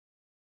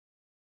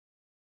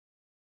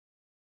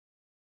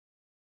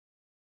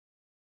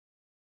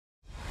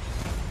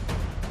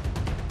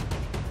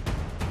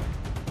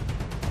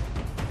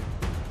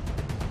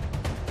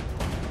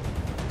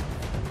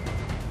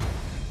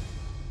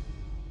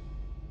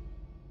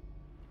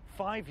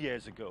5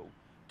 years ago,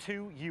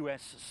 2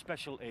 US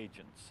special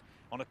agents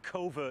on a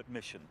covert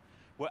mission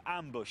were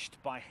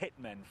ambushed by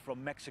hitmen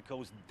from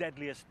Mexico's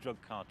deadliest drug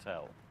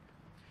cartel.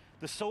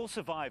 The sole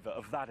survivor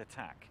of that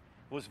attack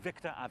was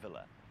Victor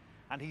Avila,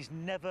 and he's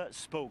never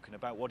spoken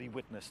about what he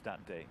witnessed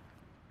that day.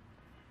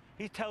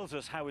 He tells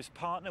us how his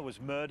partner was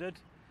murdered,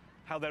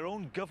 how their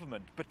own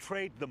government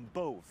betrayed them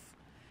both,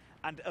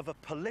 and of a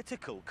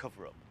political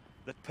cover-up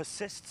that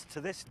persists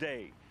to this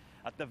day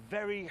at the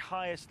very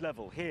highest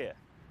level here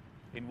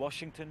in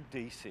Washington,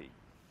 D.C.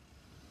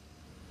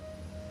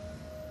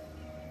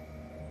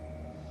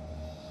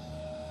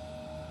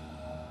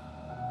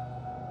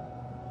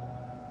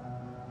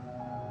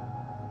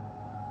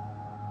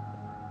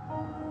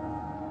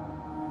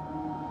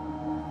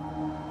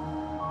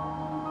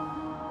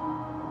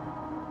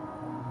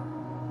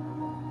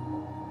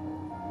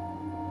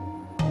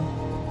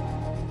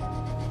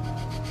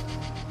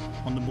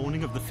 On the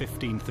morning of the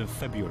 15th of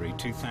February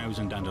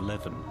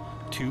 2011,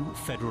 2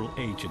 federal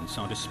agents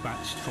are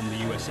dispatched from the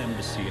US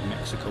Embassy in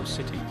Mexico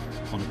City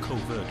on a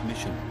covert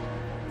mission.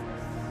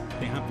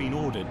 They have been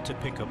ordered to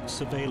pick up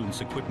surveillance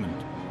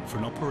equipment for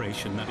an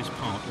operation that is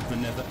part of the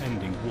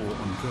never-ending war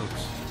on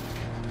drugs.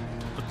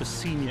 But the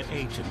senior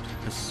agent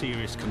has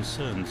serious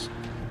concerns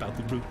about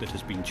the route that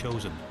has been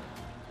chosen.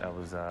 I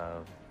was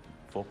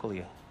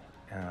vocally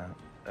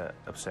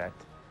upset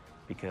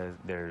because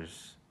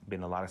there's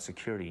been a lot of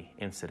security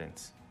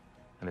incidents,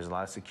 and there's a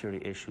lot of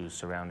security issues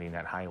surrounding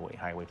that highway,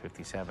 Highway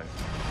 57.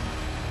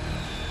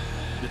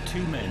 The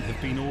 2 men have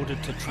been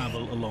ordered to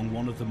travel along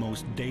one of the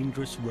most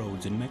dangerous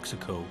roads in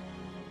Mexico.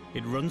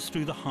 It runs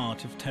through the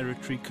heart of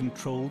territory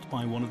controlled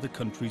by one of the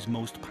country's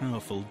most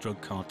powerful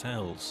drug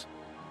cartels.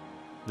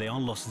 They are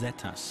Los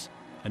Zetas,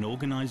 an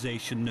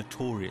organization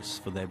notorious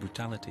for their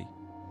brutality.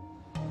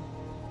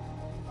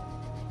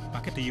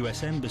 Back at the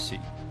US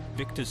Embassy,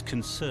 Victor's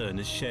concern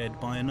is shared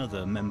by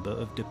another member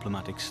of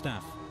diplomatic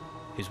staff,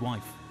 his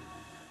wife.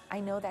 I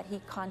know that he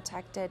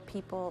contacted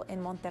people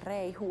in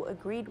Monterrey who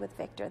agreed with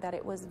Victor that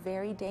it was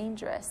very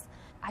dangerous.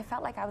 I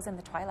felt like I was in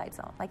the Twilight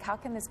Zone. Like, how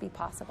can this be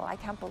possible? I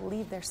can't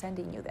believe they're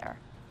sending you there.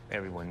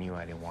 Everyone knew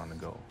I didn't want to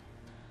go,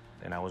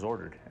 and I was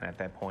ordered. And at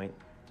that point,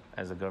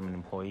 as a government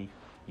employee,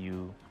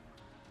 you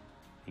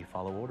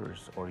follow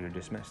orders or you're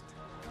dismissed.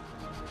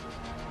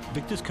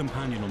 Victor's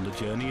companion on the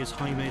journey is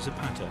Jaime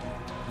Zapata,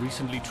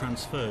 recently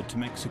transferred to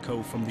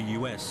Mexico from the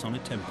US on a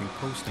temporary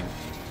posting.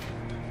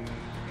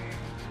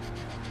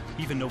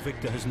 Even though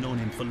Victor has known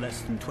him for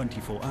less than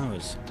 24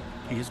 hours,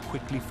 he has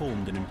quickly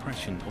formed an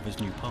impression of his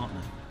new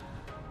partner.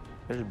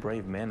 There's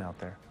brave men out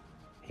there.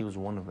 He was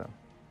one of them.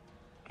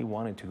 He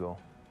wanted to go.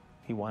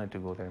 He wanted to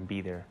go there and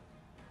be there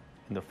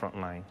in the front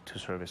line to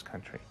serve his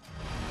country.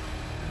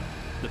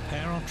 The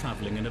pair are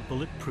traveling in a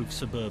bulletproof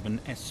suburban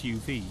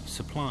SUV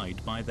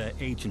supplied by their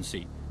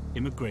agency,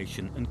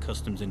 Immigration and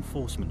Customs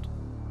Enforcement,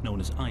 known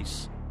as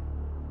ICE.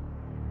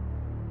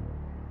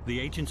 The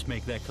agents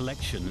make their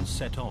collection and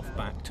set off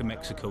back to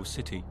Mexico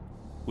City,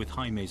 with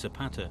Jaime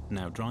Zapata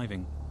now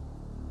driving.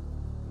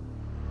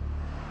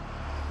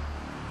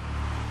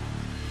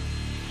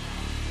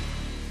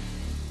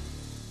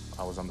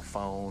 I was on the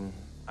phone.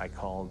 I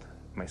called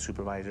my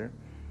supervisor.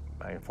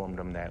 I informed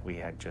him that we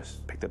had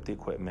just picked up the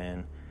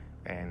equipment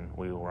and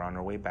we were on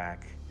our way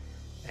back,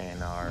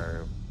 and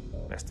our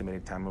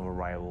estimated time of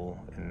arrival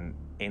and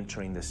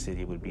entering the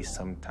city would be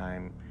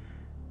sometime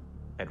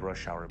at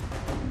rush hour.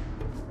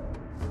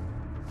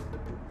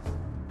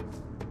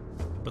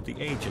 But the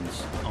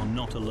agents are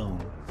not alone.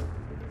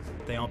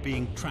 They are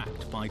being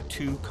tracked by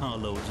 2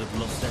 carloads of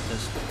Los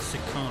Zetas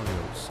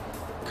sicarios,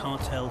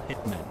 cartel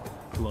hitmen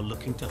who are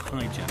looking to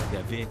hijack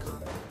their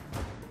vehicle.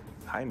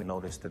 Jaime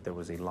noticed that there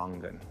was a long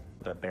gun,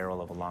 the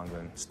barrel of a long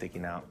gun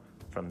sticking out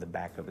from the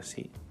back of the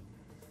seat.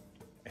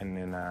 And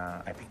then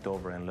I peeked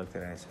over and looked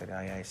at it and I said,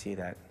 I see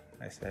that.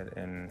 I said,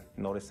 and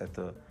noticed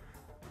that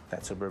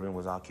that Suburban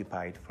was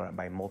occupied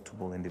by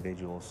multiple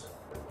individuals.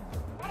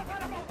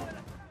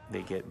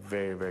 They get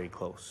very, very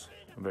close,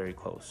 very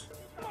close.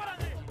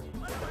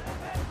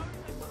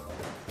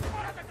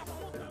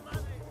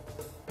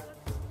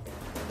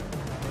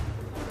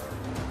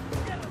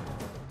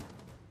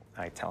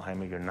 I tell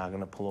Jaime, you're not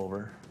gonna pull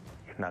over.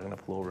 You're not gonna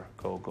pull over.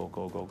 Go, go,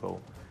 go, go,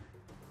 go.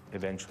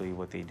 Eventually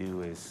what they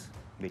do is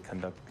they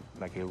conduct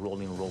like a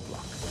rolling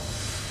roadblock.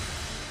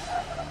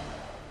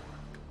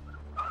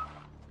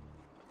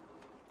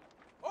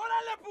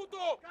 ¡Órale,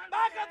 puto!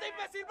 ¡Bájate,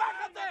 imbécil,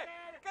 bájate!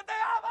 ¡Que te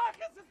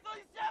bajes,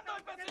 estoy diciendo,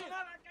 imbécil!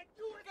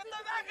 ¡Que te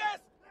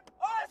bajes!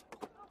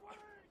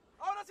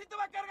 ¡Ahora sí te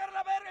va a cargar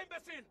la verga,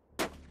 imbécil!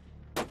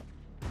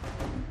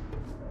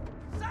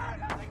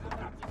 ¡Sálgate, hijo de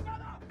la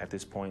chingada! At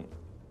this point,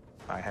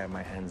 I have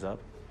my hands up,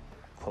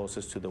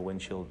 closest to the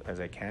windshield as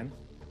I can.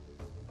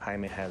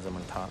 Jaime has them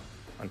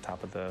on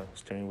top of the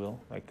steering wheel,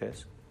 like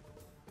this.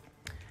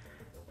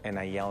 And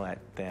I yell at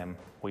them,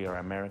 we are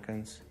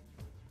Americans,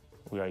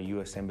 we are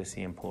US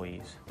Embassy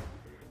employees.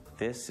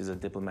 This is a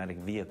diplomatic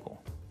vehicle.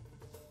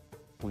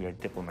 We are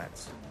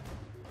diplomats.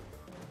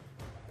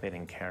 They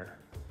didn't care.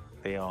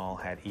 They all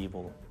had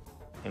evil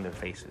in their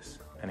faces.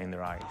 and in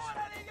their eyes.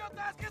 ¡Órale,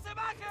 idiotas, que se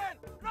bajen!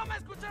 ¡No me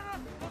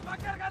escucharon! ¡Nos va a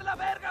cargar la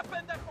verga,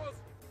 pendejos!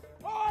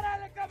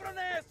 ¡Órale,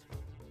 cabrones!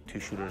 Two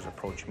shooters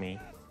approach me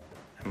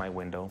at my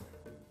window,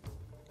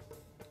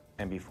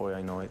 and before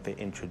I know it, they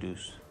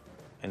introduce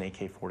an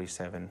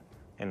AK-47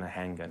 and a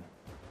handgun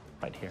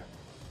right here.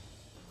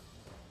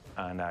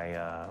 And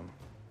I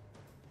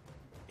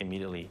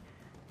immediately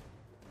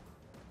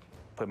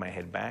put my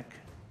head back,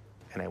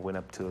 and I went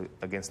up to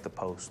against the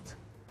post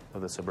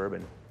of the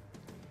Suburban,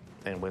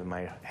 and with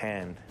my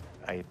hand,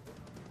 I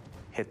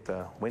hit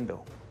the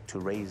window to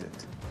raise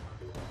it.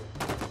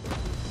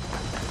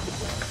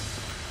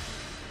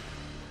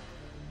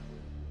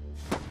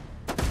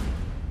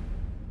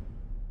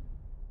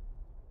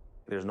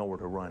 There's nowhere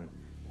to run.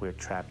 We're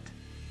trapped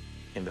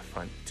in the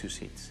front two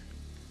seats.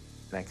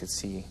 And I could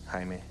see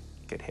Jaime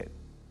get hit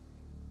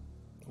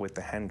with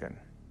the handgun.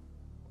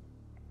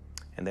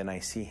 And then I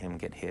see him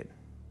get hit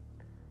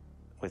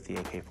with the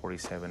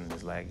AK-47 in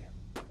his leg.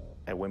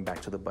 I went back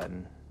to the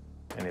button,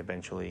 and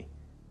eventually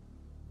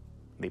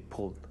they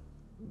pulled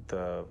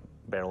the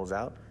barrels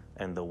out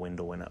and the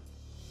window went up.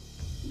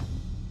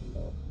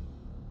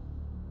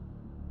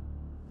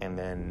 And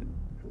then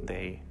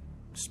they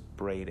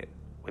sprayed it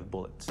with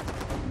bullets.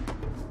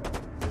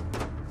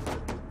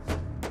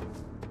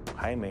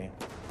 Jaime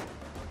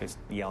is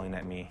yelling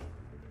at me,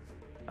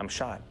 "I'm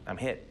shot, I'm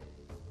hit."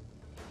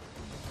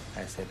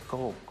 I said,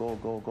 "Go, go,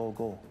 go, go,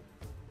 go,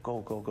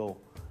 go, go, go."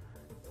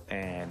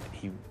 And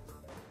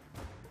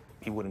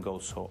he wouldn't go,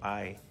 so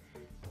I,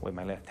 with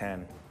my left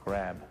hand,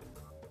 grab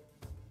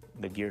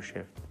the gear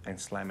shift and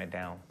slam it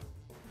down.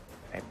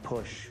 I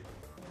push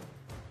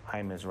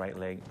Jaime's right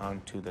leg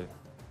onto the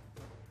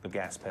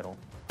gas pedal.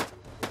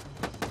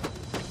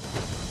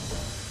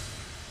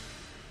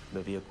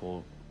 The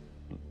vehicle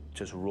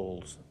just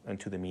rolls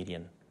into the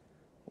median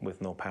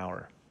with no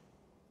power.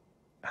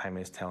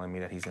 Jaime is telling me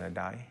that he's gonna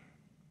die.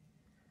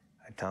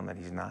 I tell him that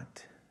he's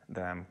not,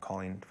 that I'm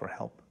calling for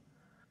help.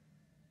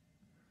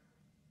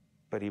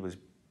 But he was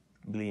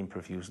bleeding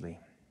profusely.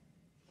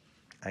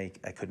 I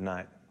could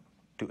not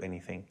do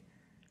anything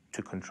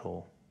to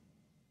control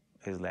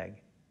his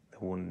leg, the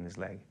wound in his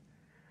leg.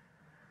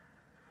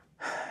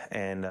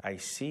 And I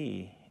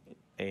see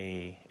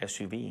a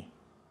SUV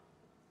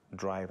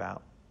drive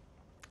out,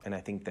 and I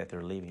think that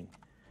they're leaving,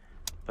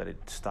 but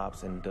it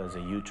stops and does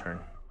a U-turn.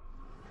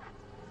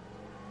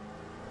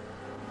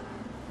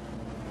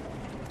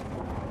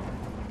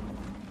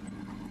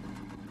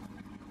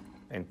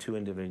 And two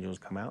individuals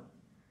come out,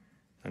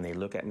 and they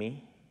look at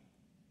me,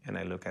 and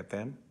I look at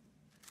them,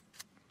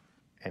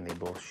 and they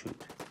both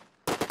shoot.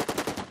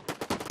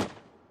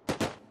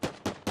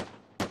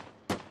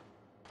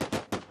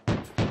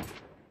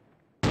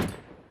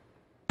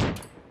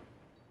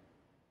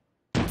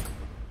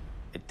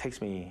 It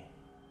takes me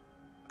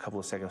a couple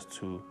of seconds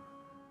to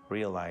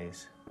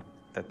realize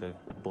that the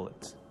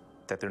bullets,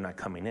 that they're not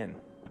coming in,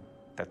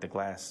 that the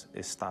glass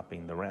is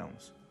stopping the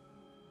rounds.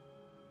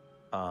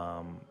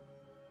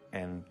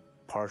 And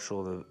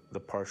the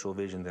partial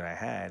vision that I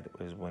had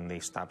was when they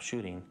stop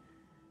shooting,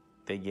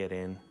 they get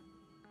in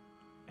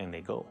and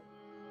they go.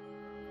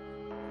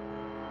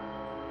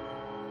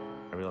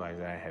 I realized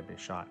that I had been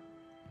shot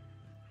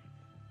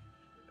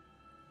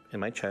in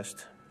my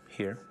chest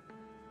here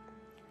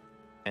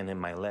and in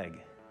my leg.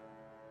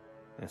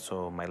 And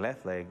so my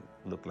left leg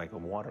looked like a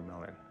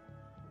watermelon,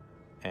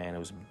 and it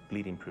was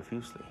bleeding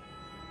profusely.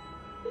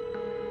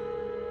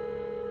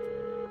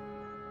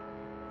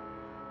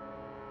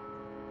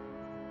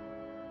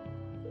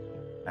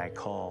 I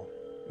call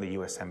the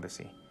U.S.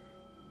 Embassy,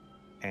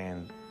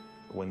 and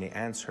when they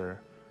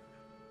answer,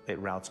 it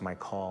routes my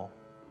call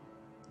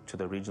to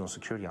the regional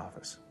security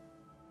office.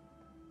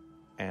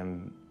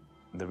 And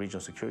the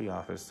regional security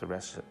office, the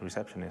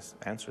receptionist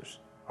answers,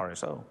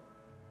 RSO.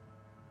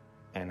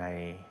 And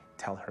I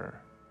tell her,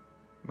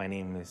 my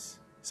name is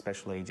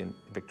Special Agent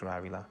Victor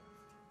Avila.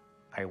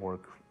 I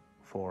work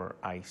for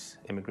ICE,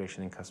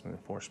 Immigration and Customs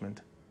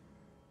Enforcement.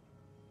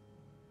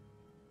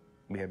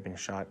 We have been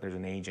shot. There's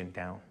an agent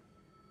down.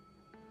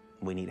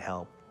 We need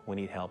help. We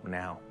need help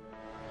now.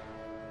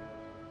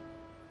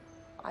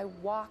 I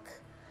walk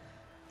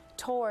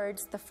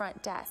towards the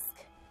front desk,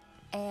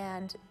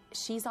 and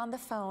she's on the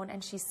phone,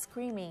 and she's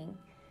screaming,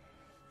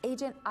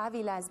 "Agent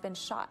Avila has been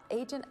shot.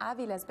 Agent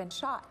Avila has been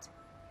shot."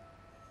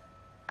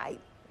 I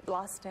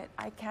lost it.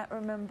 I can't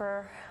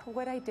remember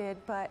what I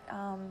did, but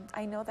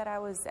I know that I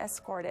was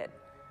escorted.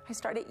 I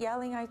started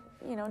yelling,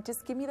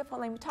 just give me the phone,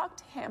 let me talk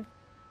to him.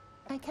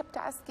 I kept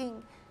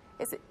asking,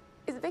 is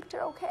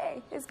Victor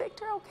okay? Is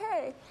Victor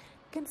okay?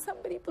 Can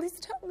somebody please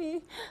tell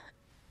me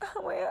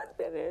how my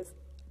husband is?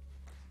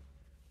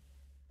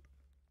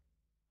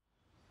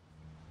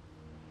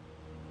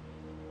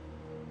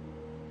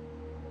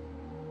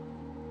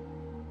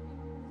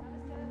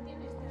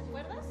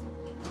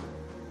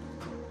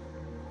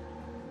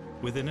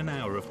 Within an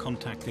hour of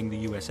contacting the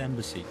US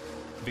Embassy,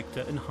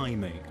 Victor and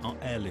Jaime are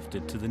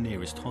airlifted to the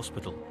nearest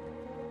hospital.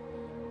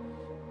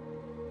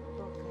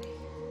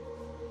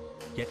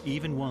 Yet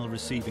even while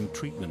receiving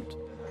treatment,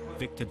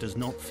 Victor does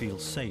not feel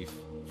safe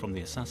from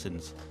the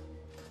assassins.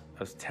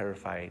 was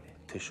terrified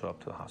to show up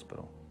to the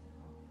hospital.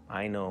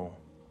 I know,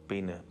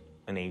 being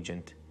an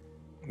agent,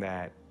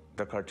 that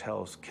the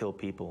cartels kill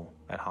people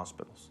at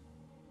hospitals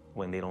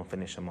when they don't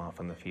finish them off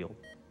on the field.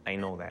 I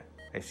know that.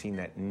 I've seen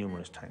that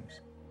numerous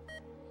times.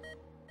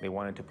 They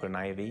wanted to put an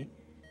IV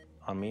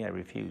on me, I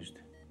refused.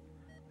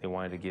 They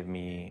wanted to give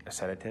me a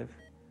sedative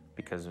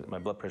because my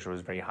blood pressure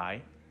was very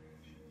high,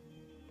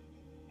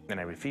 and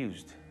I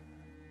refused.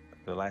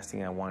 The last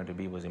thing I wanted to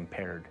be was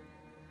impaired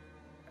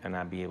and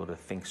not be able to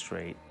think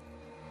straight.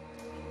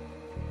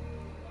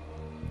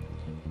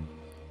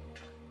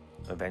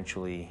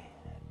 Eventually,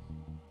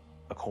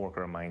 a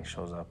coworker of mine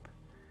shows up,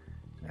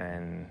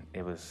 and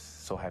it was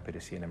so happy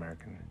to see an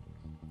American.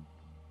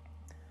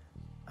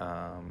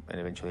 And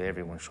eventually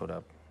everyone showed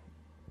up.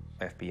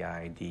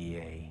 FBI,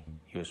 DEA,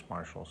 U.S.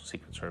 Marshals,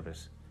 Secret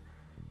Service.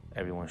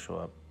 Everyone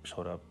showed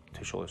up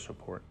to show their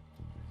support.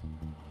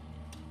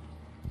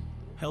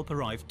 Help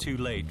arrived too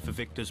late for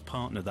Victor's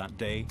partner that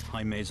day,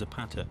 Jaime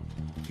Zapata,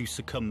 who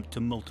succumbed to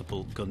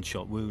multiple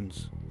gunshot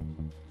wounds.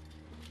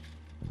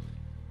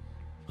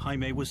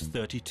 Jaime was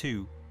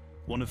 32,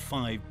 one of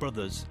 5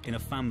 brothers in a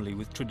family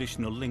with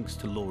traditional links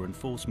to law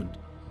enforcement.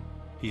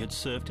 He had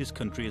served his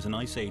country as an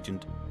ICE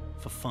agent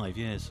for 5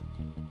 years.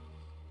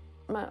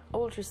 My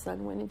older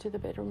son went into the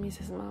bedroom. He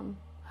says, "Mom,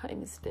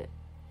 Jaime's dead."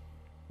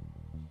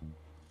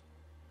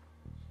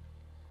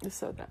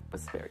 So that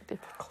was very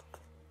difficult.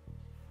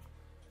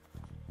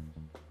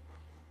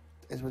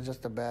 It was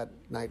just a bad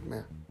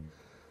nightmare.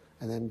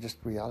 And then just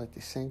reality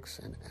sinks,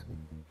 and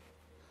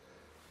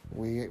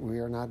we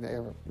are not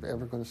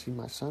ever going to see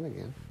my son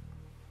again.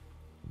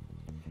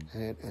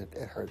 And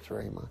it hurts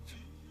very much.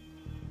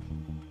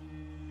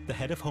 The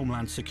head of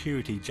Homeland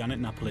Security, Janet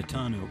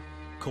Napolitano,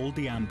 called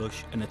the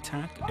ambush an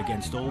attack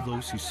against all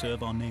those who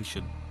serve our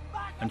nation,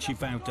 and she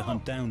vowed to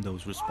hunt down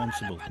those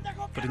responsible.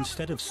 But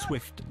instead of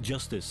swift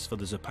justice for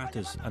the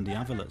Zapatas and the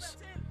Avelas,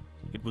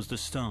 it was the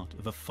start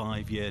of a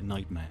 5-year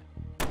nightmare.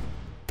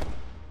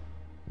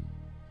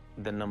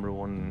 The number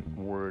one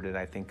word that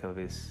I think of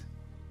is,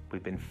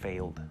 we've been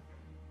failed.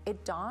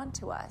 It dawned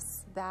to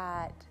us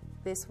that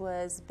this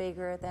was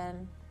bigger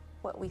than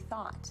what we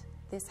thought.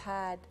 This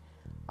had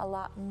a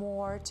lot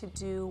more to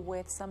do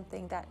with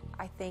something that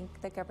I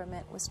think the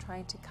government was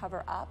trying to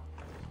cover up.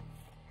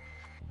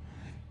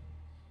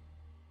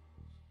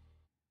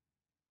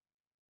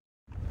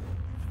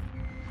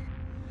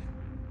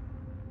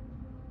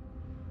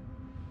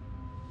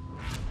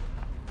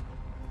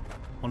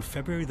 On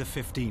February the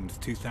 15th,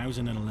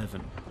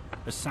 2011,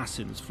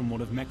 assassins from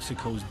one of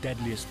Mexico's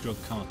deadliest drug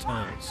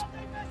cartels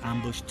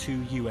ambushed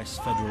 2 US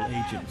federal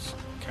agents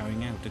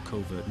carrying out a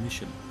covert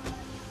mission.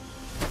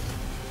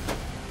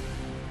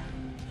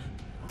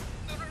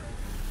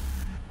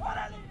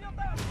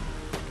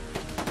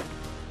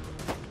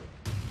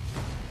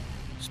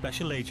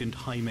 Special Agent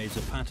Jaime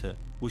Zapata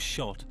was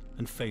shot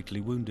and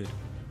fatally wounded.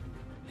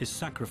 His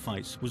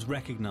sacrifice was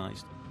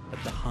recognized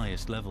at the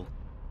highest level.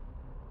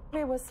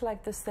 It was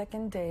like the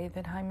second day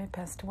that Jaime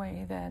passed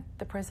away that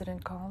the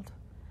president called.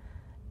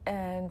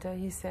 And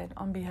he said,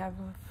 on behalf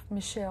of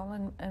Michelle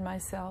and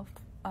myself,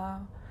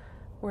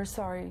 we're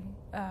sorry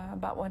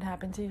about what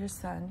happened to your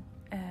son.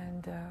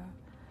 And,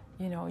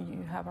 you know,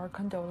 you have our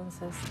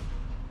condolences.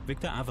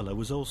 Victor Avila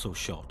was also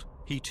shot.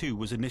 He too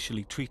was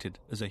initially treated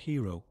as a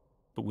hero,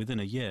 but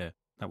within a year,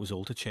 that was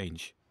all to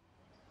change.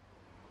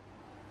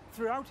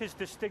 Throughout his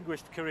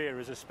distinguished career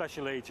as a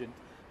special agent,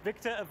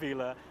 Victor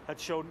Avila had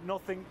shown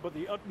nothing but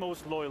the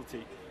utmost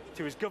loyalty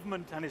to his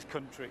government and his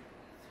country.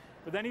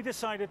 But then he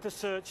decided to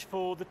search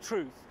for the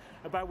truth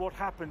about what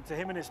happened to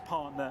him and his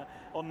partner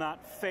on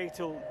that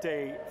fatal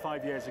day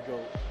 5 years ago.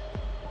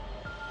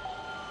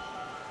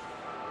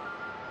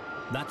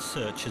 That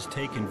search has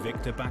taken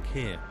Victor back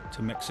here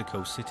to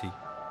Mexico City.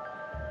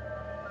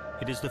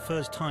 It is the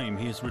first time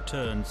he has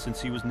returned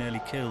since he was nearly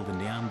killed in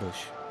the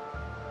ambush.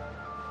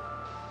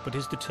 But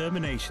his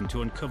determination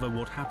to uncover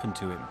what happened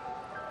to him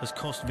has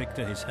cost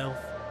Victor his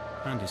health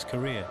and his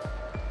career.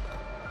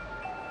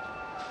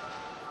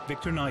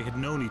 Victor and I had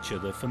known each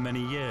other for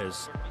many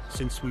years,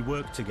 since we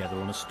worked together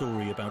on a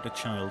story about a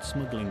child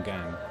smuggling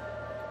gang.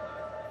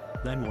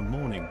 Then one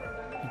morning,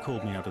 he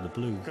called me out of the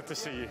blue. Good to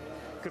see you.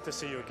 Good to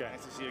see you again.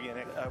 Nice to see you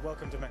again.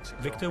 Welcome to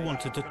Mexico. Victor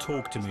wanted to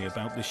talk to me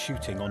about the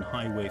shooting on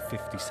Highway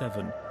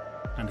 57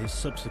 and his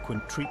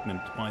subsequent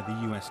treatment by the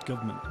US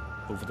government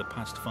over the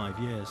past 5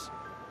 years.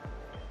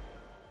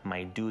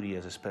 My duty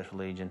as a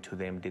special agent to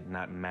them did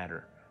not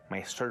matter.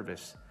 My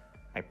service,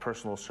 my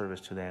personal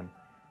service to them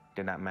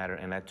did not matter,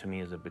 and that to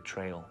me is a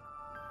betrayal.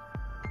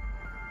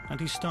 And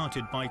he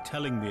started by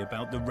telling me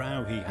about the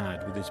row he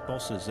had with his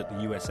bosses at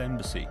the US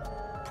Embassy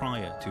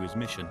prior to his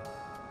mission.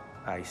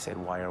 I said,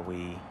 why are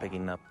we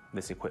picking up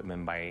this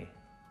equipment by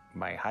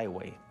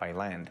highway, by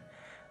land,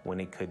 when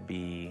it could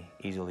be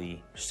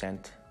easily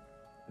sent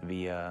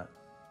via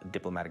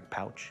diplomatic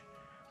pouch?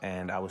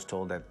 And I was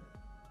told that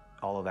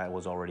all of that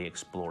was already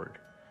explored.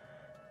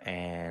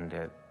 And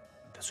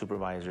the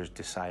supervisors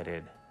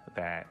decided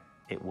that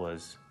it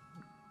was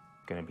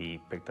going to be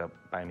picked up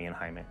by me and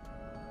Jaime.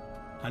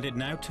 And it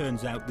now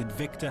turns out that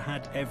Victor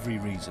had every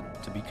reason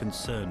to be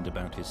concerned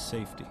about his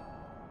safety.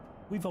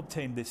 We've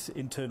obtained this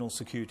internal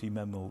security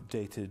memo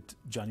dated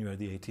January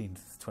the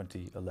 18th,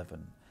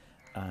 2011,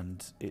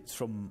 and it's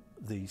from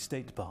the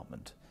State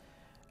Department,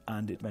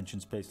 and it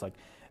mentions places like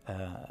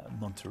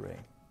Monterrey.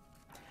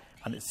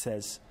 And it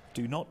says,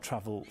 do not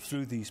travel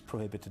through these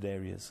prohibited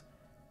areas.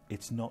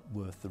 It's not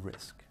worth the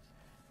risk.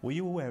 Were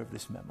you aware of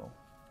this memo?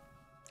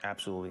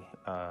 Absolutely.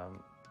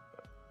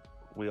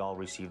 We all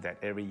received that.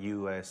 Every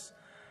U.S.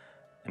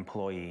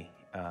 employee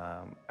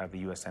of the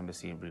U.S.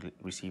 Embassy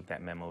received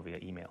that memo via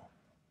email.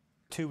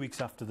 2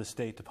 weeks after the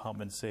State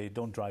Department say,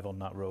 don't drive on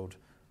that road,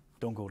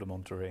 don't go to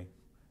Monterrey,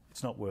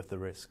 it's not worth the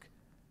risk,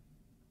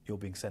 you're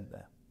being sent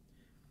there.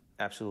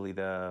 Absolutely.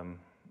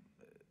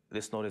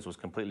 This notice was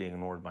completely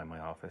ignored by my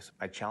office.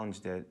 I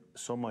challenged it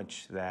so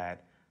much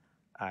that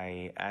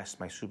I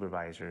asked my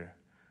supervisor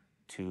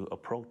to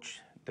approach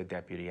the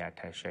deputy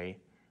attaché,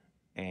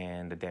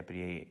 and the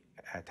deputy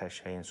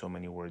attaché, in so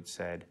many words,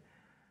 said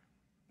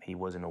he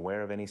wasn't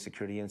aware of any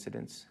security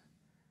incidents,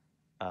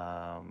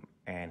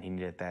 and he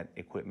needed that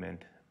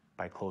equipment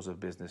by close of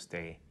business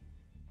day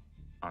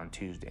on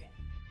Tuesday.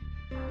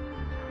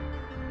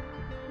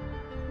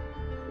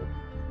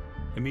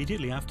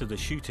 Immediately after the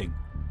shooting,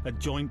 a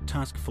joint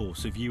task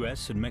force of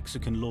US and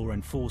Mexican law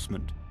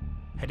enforcement,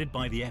 headed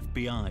by the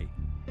FBI,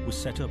 was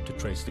set up to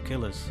trace the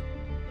killers.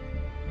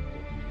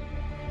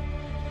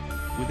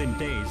 Within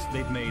days,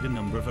 they'd made a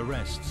number of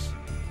arrests.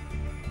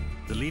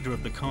 The leader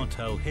of the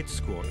cartel hit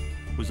squad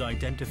was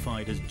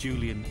identified as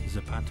Julian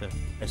Zapata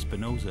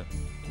Espinoza,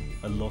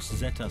 a Los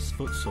Zetas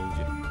foot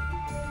soldier.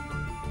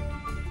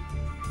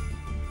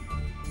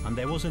 And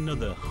there was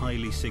another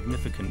highly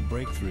significant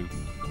breakthrough.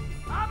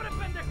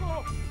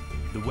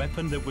 The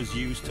weapon that was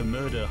used to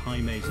murder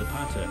Jaime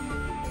Zapata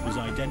was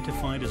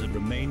identified as a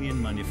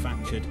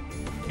Romanian-manufactured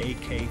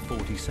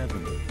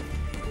AK-47.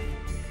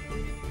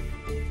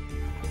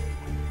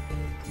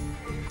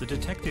 The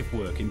detective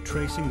work in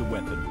tracing the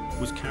weapon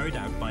was carried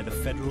out by the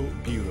Federal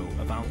Bureau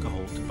of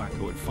Alcohol,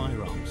 Tobacco and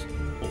Firearms,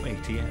 or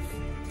ATF.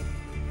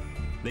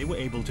 They were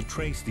able to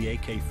trace the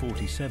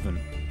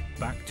AK-47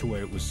 back to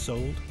where it was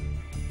sold,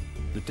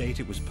 the date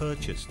it was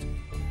purchased,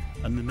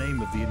 and the name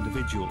of the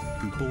individual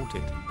who bought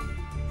it.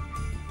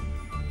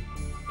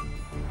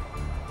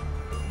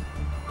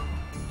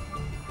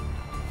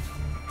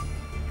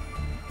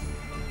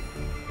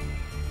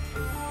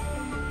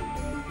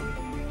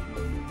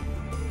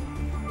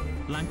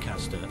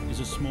 Lancaster is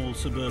a small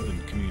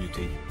suburban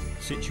community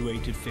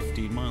situated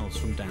 15 miles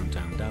from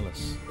downtown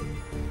Dallas.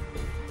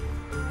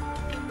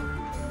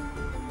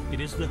 It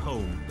is the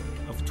home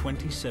of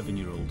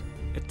 27-year-old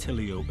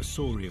Atilio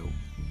Osorio,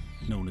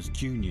 known as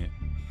Junior,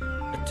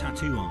 a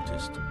tattoo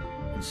artist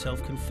and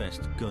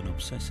self-confessed gun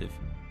obsessive.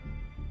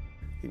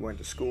 He went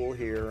to school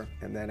here,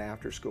 and then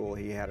after school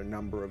he had a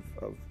number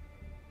of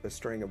a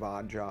string of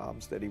odd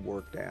jobs that he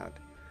worked at.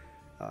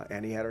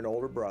 And he had an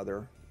older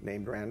brother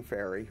named Ran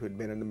Ferry, who'd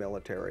been in the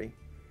military.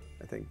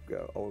 I think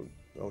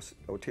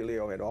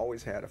Otilio had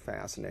always had a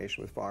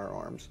fascination with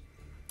firearms.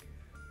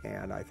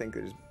 And I think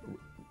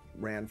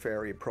Ran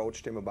Ferry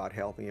approached him about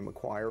helping him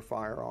acquire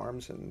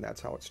firearms, and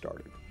that's how it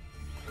started.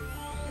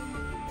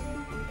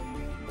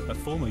 A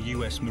former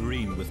US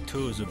Marine with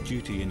tours of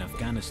duty in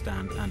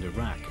Afghanistan and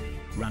Iraq,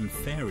 Ran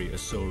Ferry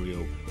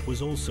Osorio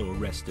was also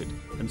arrested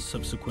and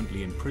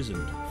subsequently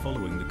imprisoned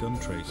following the gun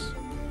trace.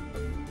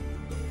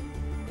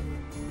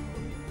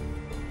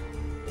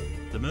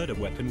 The murder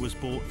weapon was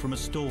bought from a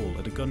stall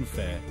at a gun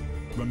fair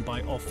run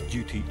by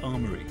Off-Duty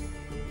Armory,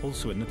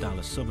 also in the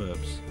Dallas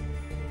suburbs.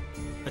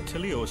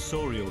 Atilio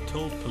Osorio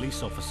told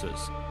police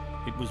officers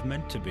it was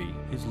meant to be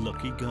his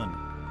lucky gun.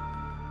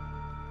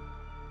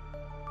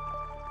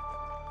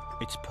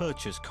 Its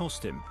purchase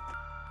cost him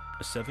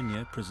a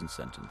 7-year prison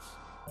sentence.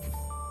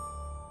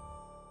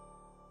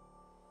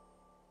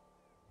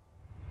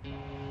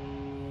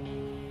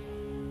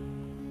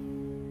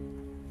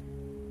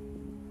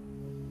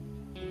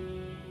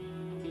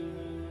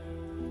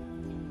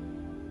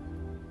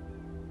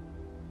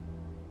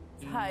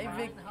 Hi,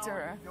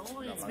 Victor.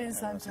 It's been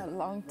such a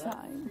long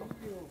time.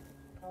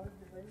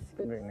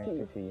 Very nice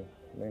to see you.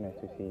 Very nice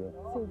to see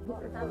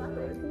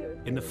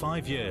you. In the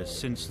 5 years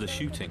since the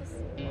shooting,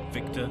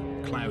 Victor,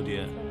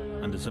 Claudia,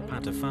 and the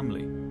Zapata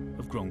family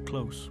have grown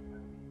close.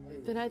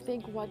 Then I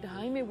think what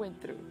Jaime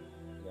went through.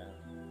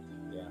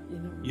 You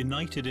know.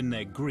 United in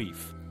their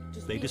grief,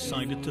 they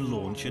decided to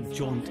launch a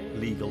joint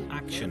legal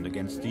action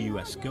against the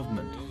US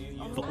government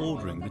for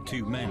ordering the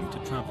two men to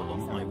travel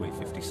on Highway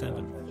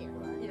 57.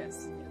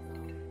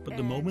 But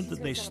the moment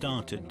that they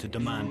started to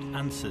demand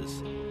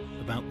answers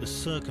about the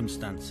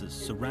circumstances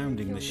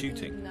surrounding the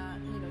shooting,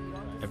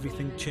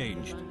 everything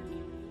changed.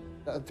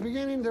 At the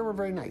beginning, they were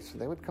very nice.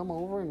 They would come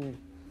over and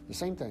the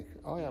same thing.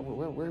 Oh yeah,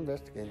 we're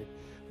investigating.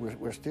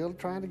 We're still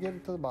trying to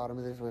get to the bottom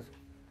of this.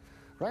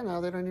 Right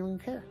now, they don't even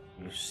care.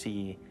 You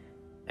see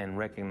and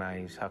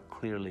recognize how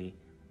clearly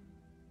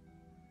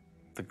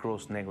the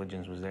gross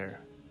negligence was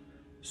there.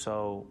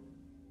 So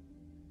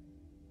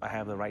I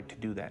have the right to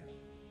do that.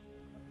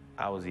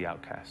 I was the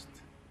outcast.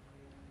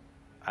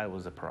 I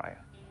was a pariah.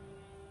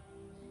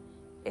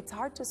 It's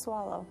hard to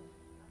swallow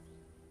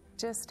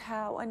just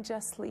how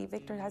unjustly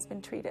Victor has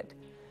been treated.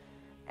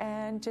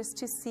 And just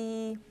to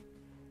see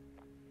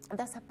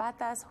the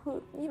Zapatas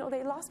who, you know,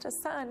 they lost a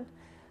son.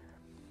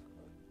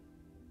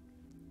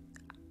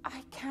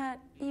 I can't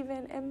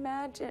even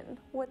imagine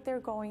what they're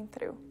going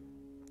through.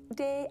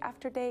 Day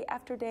after day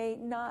after day,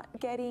 not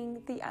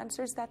getting the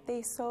answers that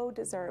they so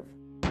deserve.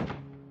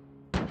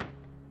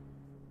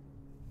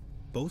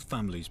 Both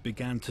families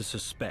began to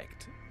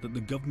suspect that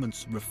the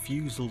government's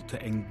refusal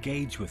to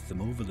engage with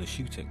them over the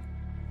shooting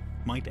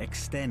might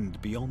extend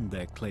beyond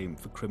their claim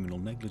for criminal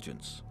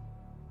negligence.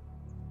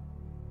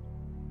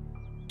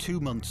 2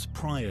 months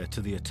prior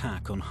to the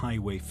attack on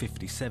Highway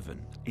 57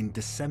 in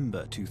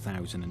December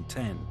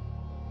 2010,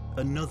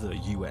 another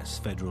US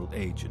federal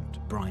agent,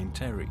 Brian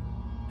Terry,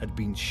 had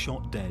been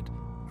shot dead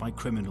by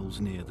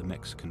criminals near the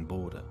Mexican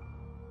border.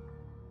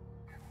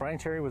 Brian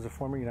Terry was a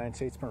former United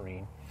States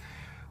Marine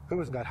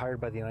who got hired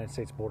by the United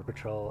States Border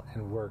Patrol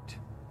and worked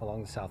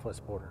along the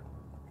southwest border.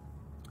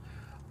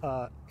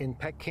 In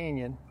Peck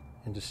Canyon,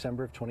 in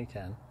December of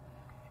 2010,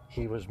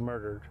 he was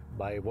murdered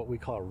by what we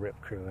call a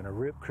RIP crew. And a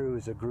RIP crew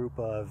is a group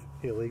of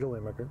illegal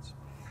immigrants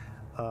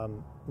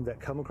that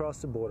come across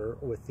the border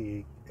with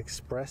the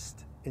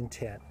expressed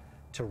intent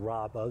to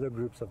rob other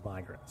groups of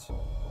migrants.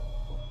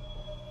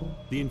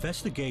 The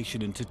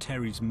investigation into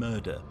Terry's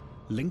murder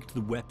linked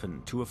the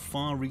weapon to a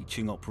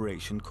far-reaching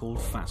operation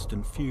called Fast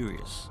and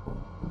Furious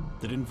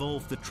that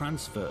involved the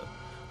transfer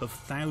of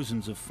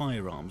thousands of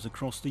firearms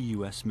across the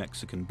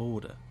US-Mexican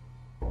border.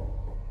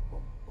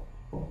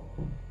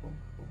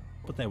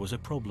 But there was a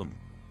problem.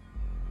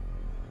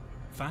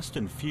 Fast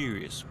and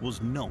Furious was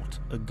not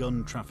a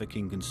gun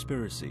trafficking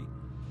conspiracy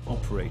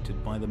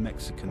operated by the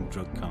Mexican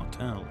drug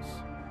cartels.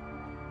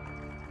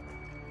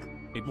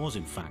 It was,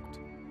 in fact,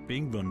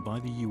 being run by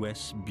the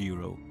US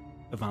Bureau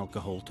of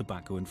Alcohol,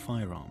 Tobacco and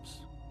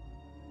Firearms.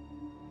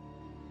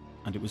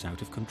 And it was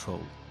out of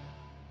control.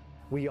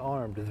 We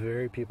armed the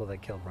very people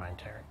that killed Brian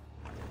Terry.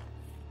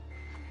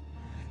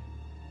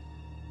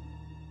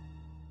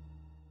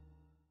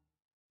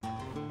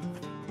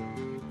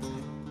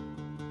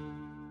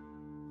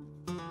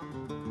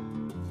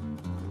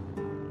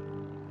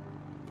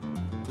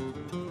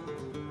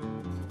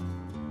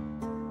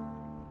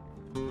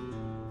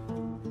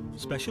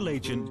 Special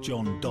Agent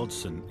John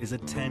Dodson is a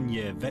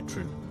 10-year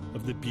veteran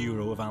of the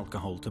Bureau of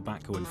Alcohol,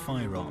 Tobacco and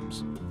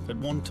Firearms, at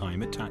one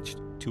time attached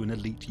to an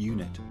elite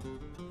unit.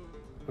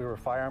 We were a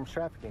firearms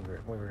trafficking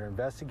group. We were to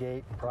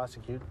investigate and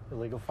prosecute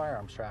illegal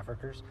firearms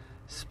traffickers,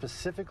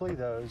 specifically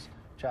those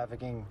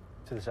trafficking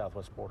to the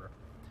southwest border.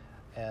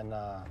 And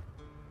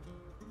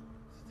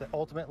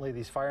ultimately,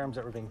 these firearms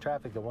that were being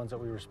trafficked, the ones that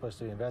we were supposed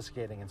to be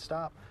investigating and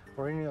stop,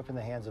 were ending up in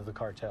the hands of the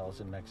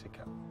cartels in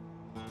Mexico.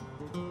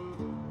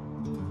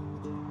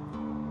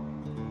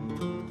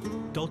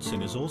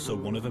 Dodson is also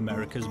one of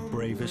America's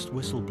bravest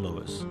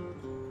whistleblowers,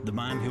 the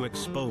man who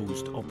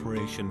exposed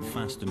Operation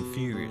Fast and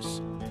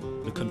Furious,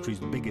 the country's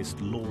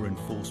biggest law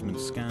enforcement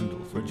scandal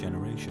for a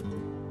generation.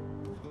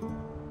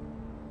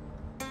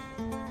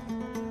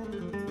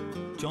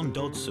 John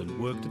Dodson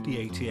worked at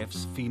the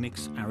ATF's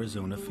Phoenix,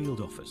 Arizona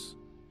field office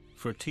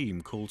for a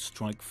team called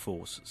Strike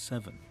Force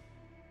 7.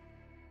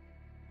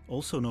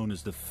 Also known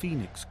as the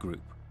Phoenix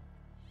Group,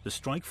 the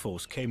Strike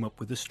Force came up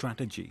with a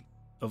strategy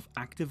of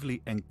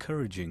actively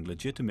encouraging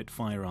legitimate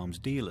firearms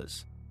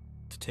dealers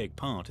to take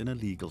part in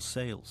illegal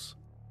sales.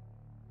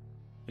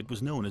 It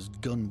was known as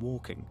gun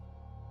walking,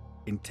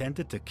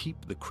 intended to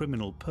keep the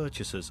criminal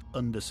purchasers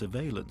under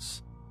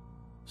surveillance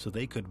so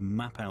they could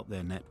map out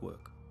their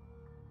network.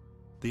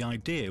 The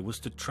idea was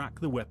to track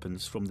the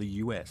weapons from the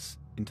US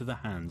into the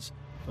hands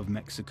of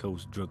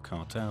Mexico's drug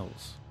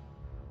cartels.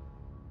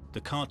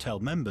 The cartel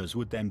members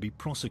would then be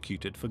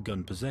prosecuted for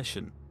gun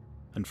possession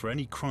and for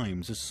any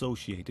crimes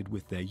associated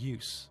with their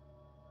use.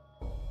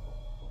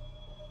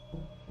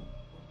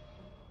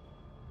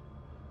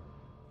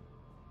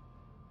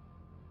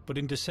 But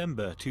in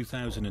December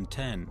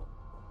 2010,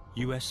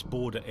 US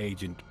border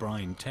agent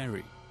Brian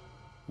Terry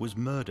was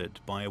murdered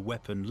by a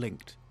weapon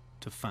linked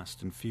to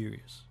Fast and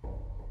Furious.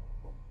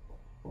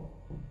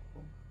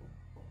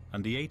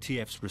 And the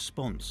ATF's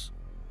response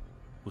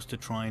was to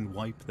try and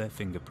wipe their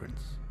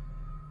fingerprints.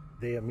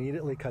 They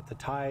immediately cut the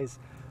ties,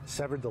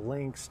 severed the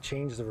links,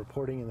 changed the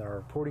reporting in our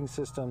reporting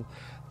system,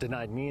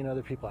 denied me and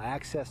other people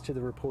access to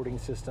the reporting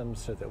system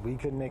so that we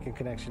couldn't make a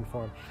connection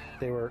for them.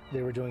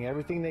 They were doing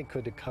everything they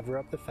could to cover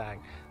up the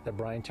fact that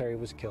Brian Terry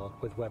was killed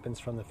with weapons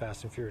from the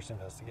Fast and Furious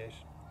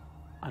investigation.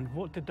 And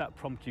what did that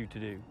prompt you to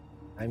do?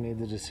 I made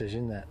the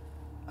decision that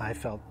I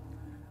felt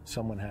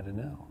someone had to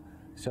know.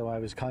 So I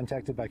was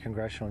contacted by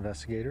congressional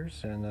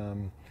investigators,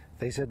 and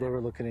they said they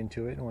were looking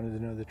into it and wanted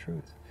to know the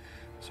truth.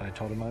 So I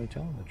told them I would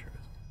tell them the truth.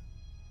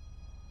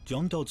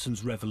 John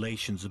Dodson's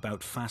revelations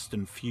about Fast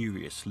and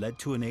Furious led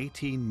to an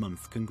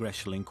 18-month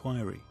congressional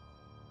inquiry.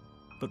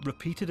 But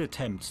repeated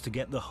attempts to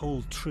get the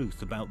whole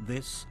truth about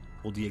this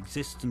or the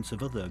existence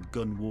of other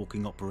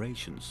gun-walking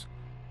operations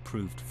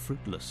proved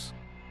fruitless.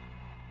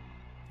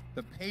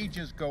 The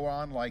pages go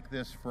on like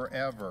this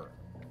forever.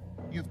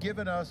 You've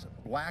given us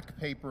black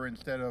paper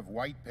instead of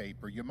white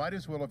paper. You might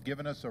as well have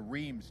given us a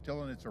ream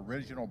still in its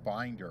original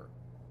binder.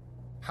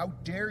 How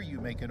dare you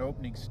make an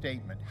opening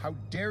statement? How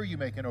dare you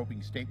make an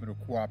opening statement of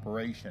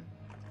cooperation?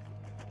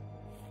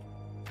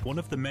 One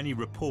of the many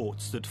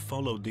reports that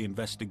followed the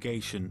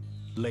investigation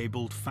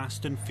labeled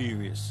Fast and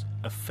Furious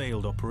a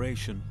failed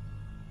operation.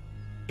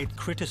 It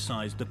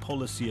criticized the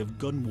policy of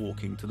gun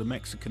walking to the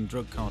Mexican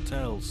drug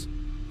cartels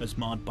as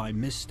marred by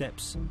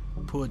missteps,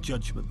 poor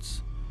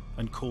judgments,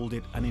 and called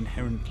it an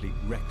inherently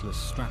reckless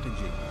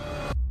strategy.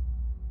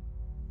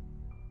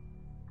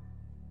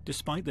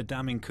 Despite the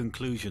damning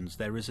conclusions,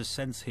 there is a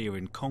sense here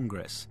in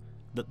Congress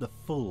that the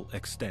full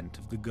extent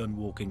of the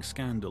gun-walking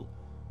scandal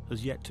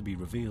has yet to be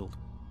revealed.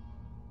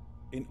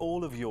 In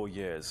all of your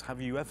years, have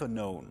you ever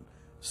known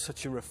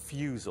such a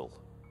refusal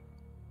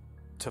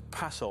to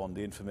pass on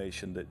the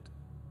information that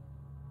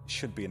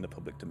should be in the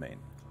public domain?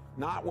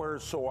 Not where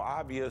it's so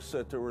obvious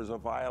that there was a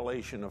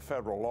violation of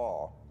federal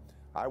law.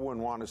 I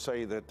wouldn't want to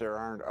say that there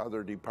aren't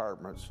other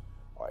departments.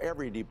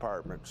 Every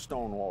department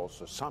stonewalls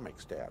to some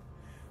extent.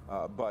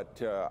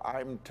 But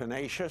I'm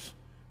tenacious.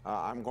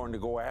 I'm going to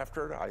go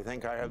after it. I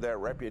think I have that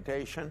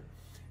reputation.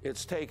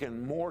 It's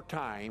taken more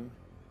time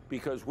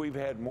because we've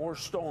had more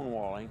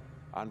stonewalling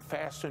on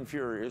Fast and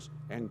Furious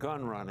and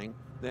gun running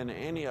than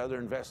any other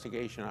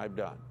investigation I've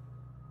done.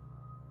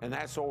 And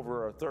that's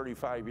over a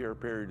 35-year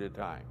period of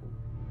time.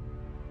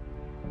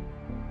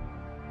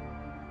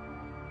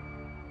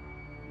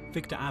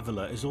 Victor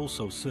Avila is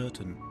also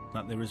certain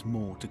that there is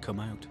more to come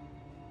out.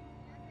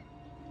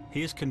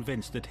 He is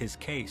convinced that his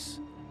case,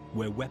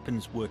 where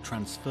weapons were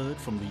transferred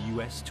from the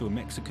US to a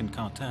Mexican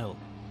cartel,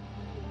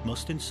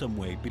 must in some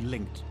way be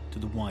linked to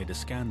the wider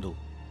scandal.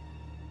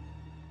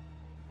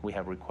 We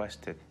have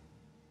requested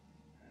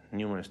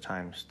numerous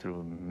times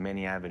through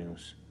many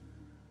avenues,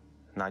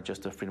 not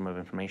just the Freedom of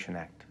Information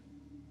Act,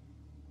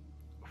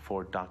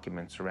 for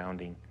documents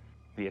surrounding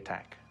the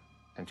attack.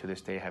 And to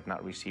this day, I have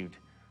not received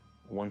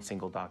one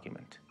single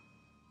document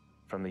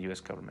from the US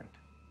government.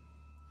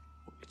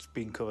 It's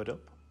been covered up?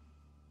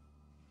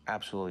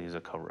 Absolutely is a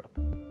cover-up.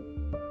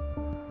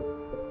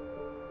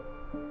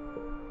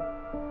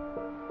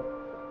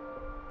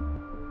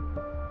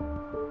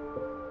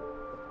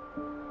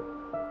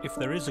 If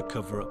there is a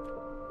cover-up,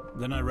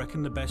 then I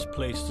reckon the best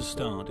place to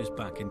start is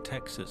back in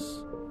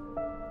Texas.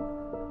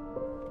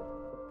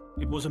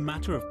 It was a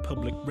matter of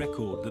public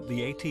record that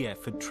the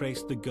ATF had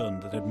traced the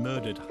gun that had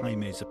murdered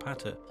Jaime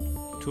Zapata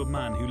to a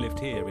man who lived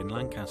here in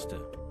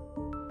Lancaster.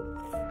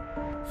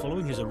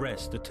 Following his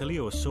arrest,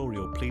 Atilio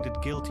Osorio pleaded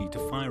guilty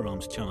to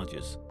firearms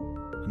charges,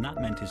 and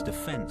that meant his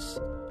defense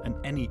and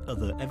any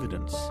other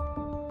evidence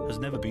has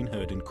never been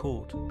heard in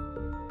court.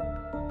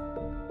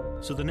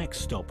 So the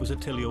next stop was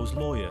Atilio's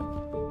lawyer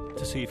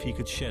to see if he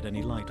could shed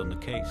any light on the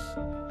case.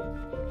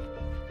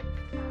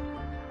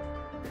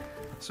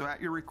 So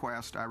at your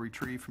request, I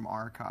retrieved from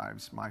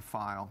archives my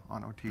file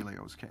on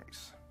Atilio's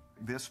case.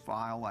 This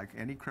file, like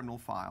any criminal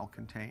file,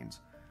 contains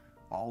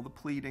all the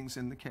pleadings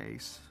in the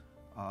case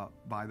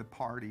by the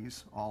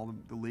parties, all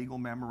the legal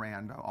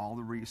memoranda, all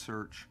the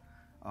research,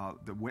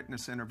 the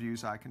witness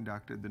interviews I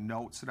conducted, the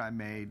notes that I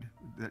made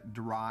that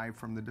derived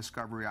from the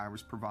discovery I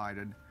was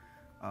provided,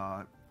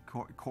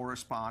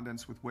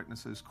 correspondence with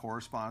witnesses,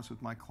 correspondence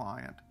with my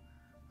client,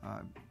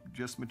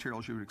 just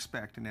materials you would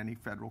expect in any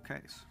federal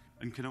case.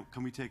 And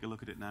can we take a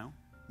look at it now?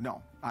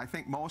 No. I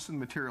think most of the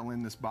material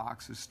in this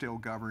box is still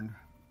governed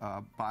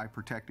by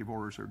protective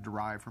orders or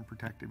derived from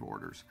protective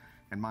orders.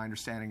 And my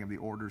understanding of the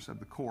orders of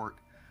the court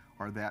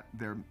are that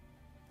they're,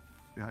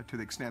 to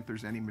the extent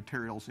there's any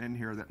materials in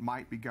here that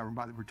might be governed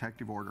by the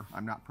protective order,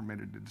 I'm not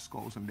permitted to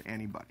disclose them to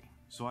anybody.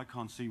 So I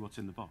can't see what's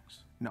in the box?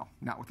 No,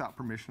 not without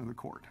permission of the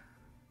court.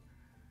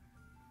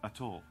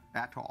 At all?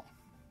 At all.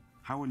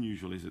 How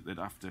unusual is it that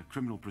after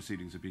criminal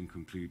proceedings have been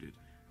concluded,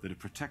 that a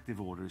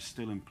protective order is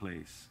still in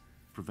place,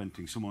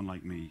 preventing someone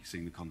like me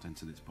seeing the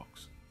contents of this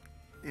box?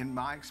 In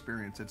my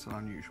experience, it's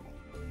unusual.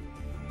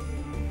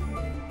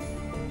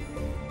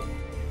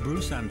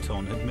 Bruce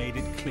Anton had made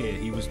it clear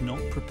he was not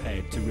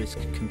prepared to risk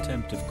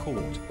contempt of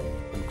court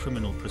and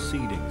criminal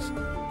proceedings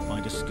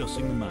by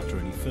discussing the matter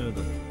any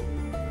further.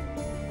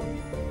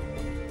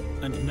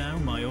 And now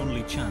my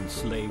only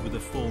chance lay with a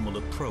formal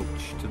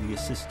approach to the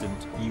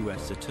assistant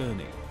US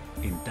attorney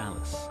in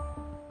Dallas.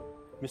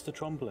 Mr.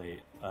 Tremblay,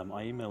 I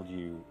emailed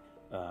you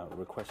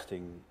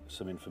requesting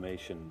some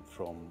information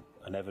from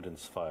an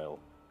evidence file.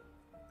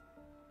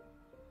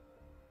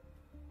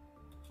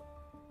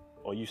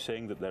 Are you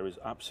saying that there is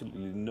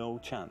absolutely no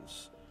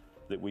chance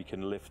that we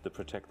can lift the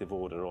protective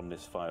order on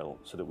this file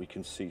so that we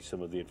can see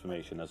some of the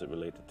information as it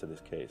related to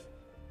this case?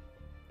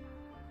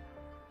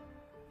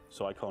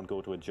 So I can't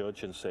go to a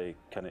judge and say,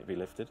 can it be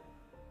lifted?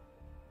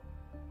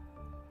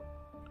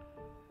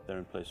 They're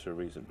in place for a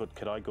reason. But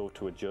could I go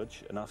to a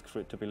judge and ask for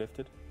it to be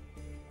lifted?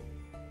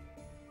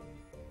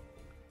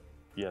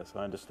 Yes,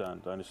 I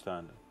understand.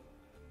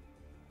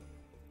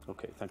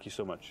 Okay, thank you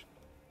so much.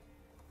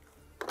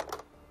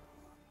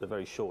 The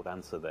very short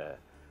answer there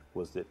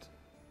was that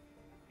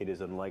it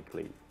is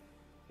unlikely,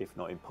 if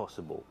not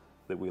impossible,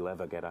 that we'll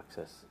ever get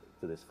access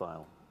to this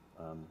file.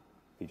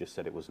 He just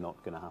said it was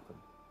not going to happen.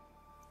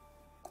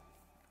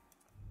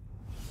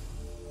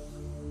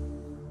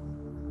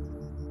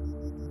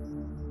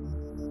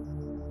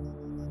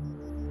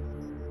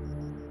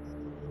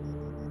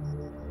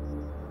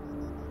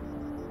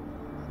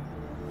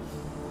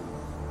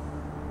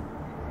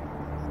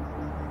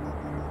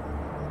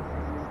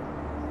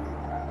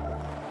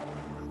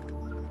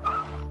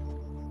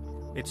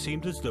 It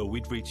seemed as though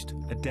we'd reached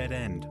a dead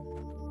end.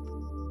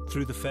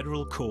 Through the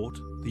federal court,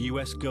 the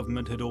US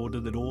government had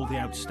ordered that all the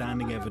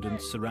outstanding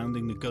evidence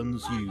surrounding the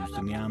guns used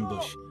in the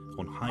ambush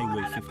on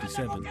Highway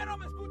 57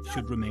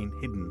 should remain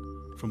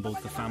hidden from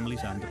both the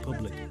families and the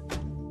public.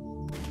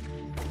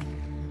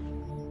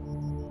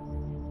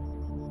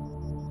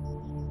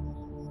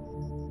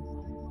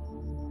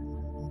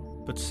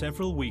 But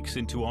several weeks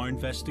into our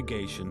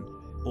investigation,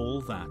 all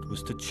that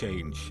was to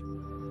change.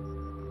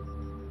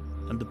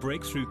 And the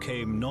breakthrough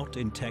came not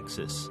in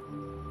Texas,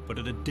 but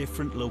at a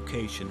different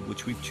location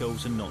which we've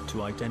chosen not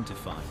to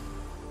identify.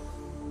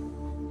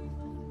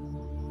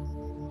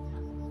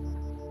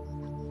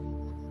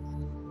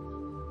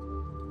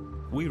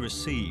 We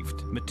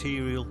received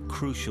material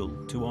crucial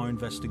to our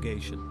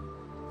investigation.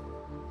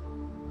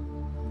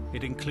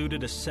 It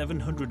included a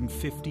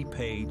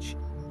 750-page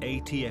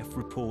ATF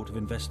report of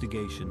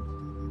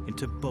investigation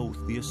into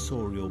both the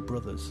Osorio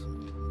brothers.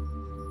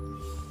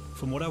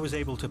 From what I was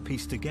able to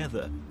piece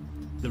together,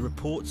 the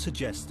report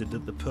suggested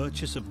that the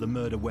purchase of the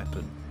murder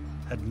weapon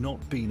had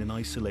not been an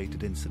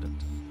isolated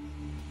incident.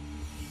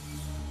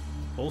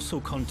 Also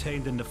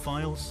contained in the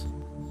files,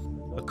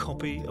 a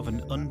copy of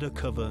an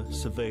undercover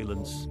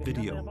surveillance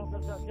video.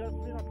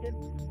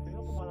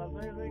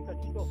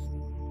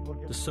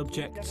 The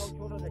subjects,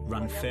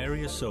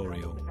 Ranferi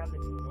Osorio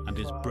and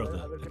his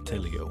brother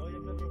Attilio.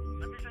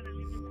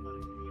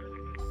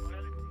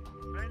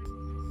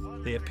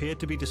 They appeared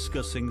to be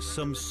discussing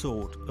some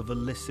sort of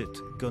illicit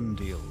gun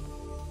deal.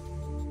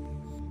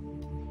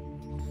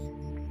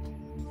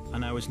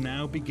 And I was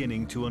now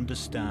beginning to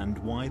understand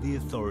why the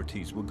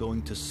authorities were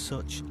going to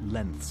such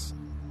lengths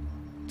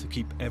to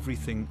keep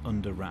everything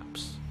under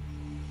wraps.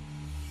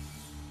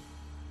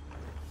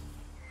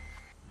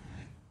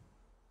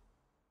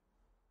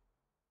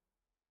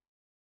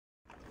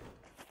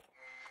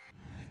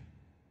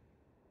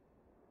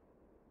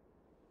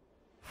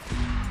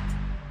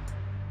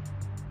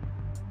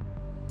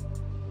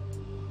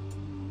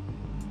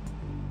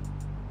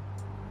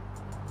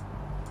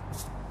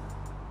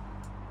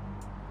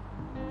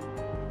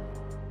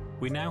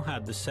 We now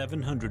had the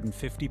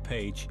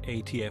 750-page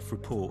ATF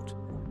report,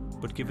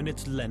 but given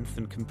its length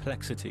and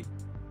complexity,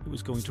 it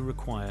was going to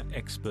require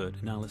expert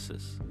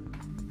analysis.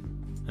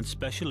 And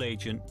Special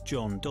Agent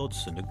John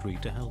Dodson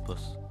agreed to help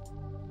us.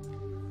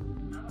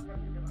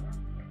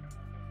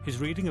 His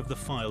reading of the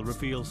file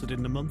reveals that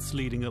in the months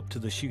leading up to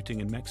the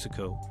shooting in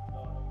Mexico,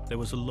 there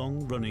was a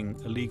long-running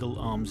illegal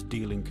arms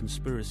dealing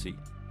conspiracy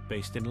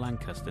based in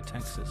Lancaster,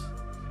 Texas.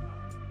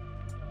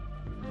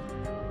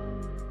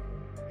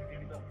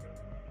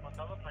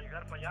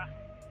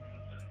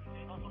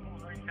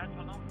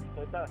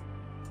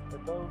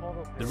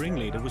 The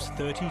ringleader was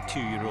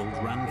 32-year-old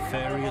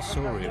Ranferi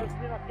Osorio,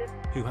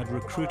 who had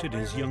recruited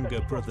his younger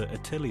brother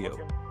Attilio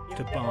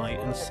to buy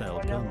and sell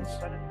guns.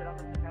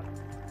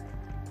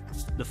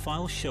 The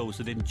file shows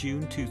that in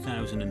June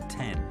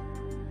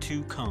 2010,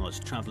 2 cars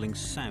traveling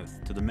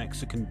south to the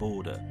Mexican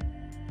border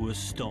were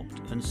stopped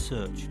and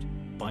searched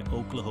by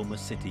Oklahoma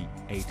City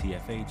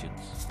ATF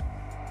agents.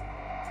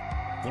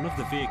 One of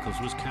the vehicles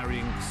was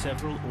carrying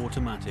several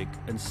automatic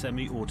and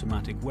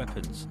semi-automatic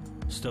weapons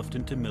stuffed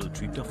into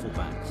military duffel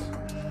bags.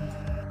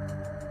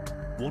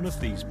 One of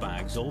these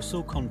bags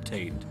also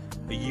contained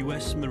a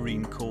US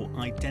Marine Corps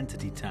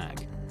identity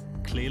tag,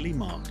 clearly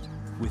marked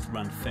with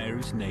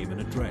Ranferi's name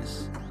and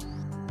address.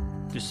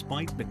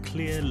 Despite the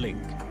clear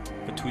link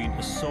between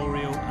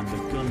Osorio and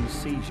the gun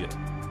seizure,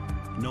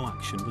 no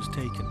action was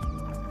taken,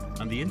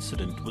 and the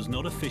incident was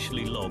not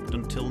officially logged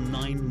until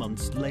 9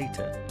 months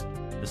later,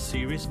 a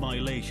serious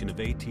violation of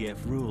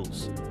ATF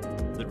rules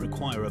that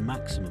require a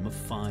maximum of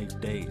 5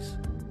 days.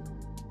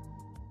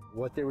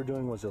 What they were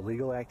doing was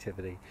illegal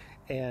activity,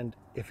 and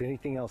if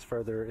anything else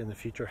further in the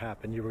future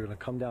happened, you were going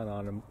to come down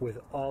on them with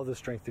all the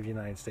strength of the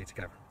United States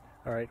government,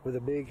 all right, with a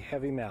big,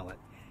 heavy mallet,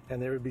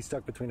 and they would be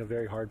stuck between a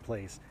very hard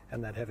place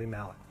and that heavy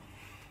mallet.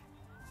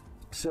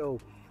 So,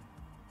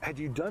 had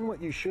you done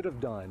what you should have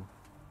done,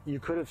 you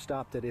could have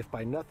stopped it, if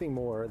by nothing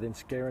more than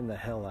scaring the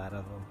hell out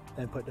of them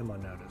and putting them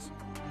on notice.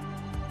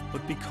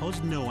 But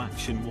because no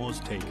action was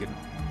taken,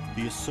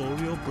 the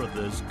Osorio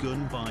brothers'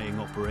 gun-buying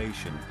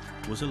operation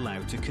was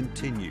allowed to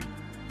continue.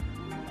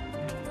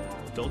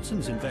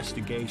 Dodson's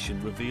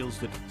investigation reveals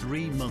that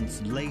 3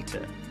 months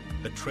later,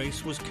 a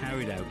trace was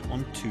carried out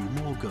on 2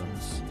 more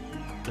guns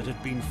that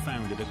had been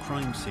found at a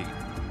crime scene.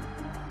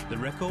 The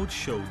records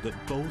showed that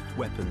both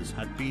weapons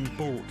had been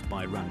bought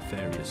by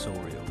Ranferi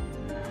Osorio,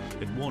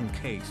 in one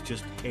case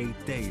just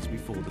 8 days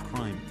before the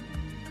crime.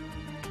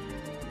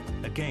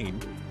 Again,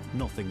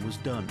 nothing was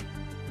done.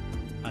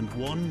 And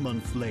 1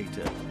 month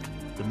later,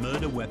 the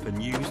murder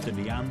weapon used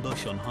in the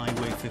ambush on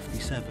Highway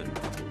 57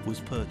 was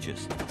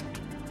purchased.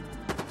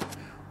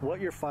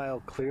 What your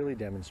file clearly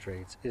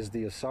demonstrates is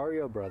the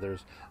Osorio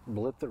brothers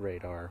blipped the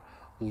radar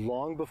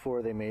long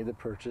before they made the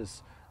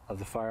purchase of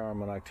the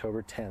firearm on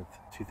October 10th,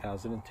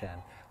 2010,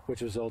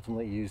 which was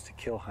ultimately used to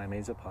kill Jaime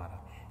Zapata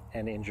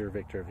and injure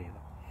Victor Avila.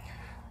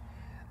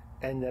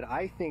 And that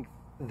I think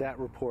that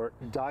report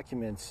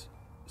documents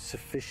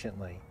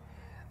sufficiently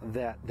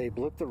that they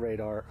blipped the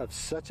radar of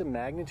such a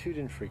magnitude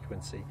and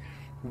frequency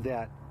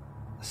that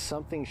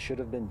something should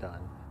have been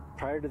done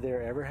prior to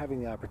their ever having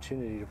the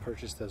opportunity to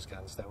purchase those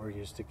guns that were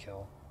used to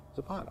kill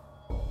Zapata.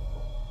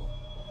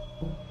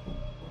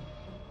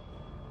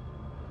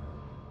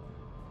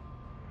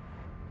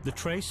 The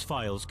trace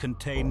files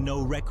contain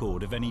no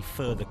record of any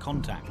further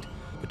contact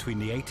between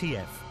the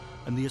ATF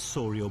and the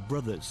Osorio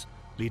brothers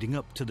leading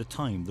up to the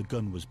time the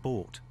gun was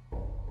bought.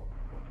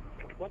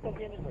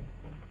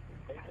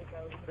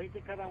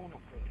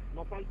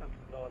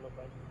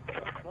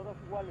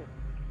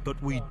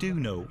 But we do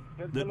know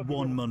that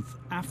 1 month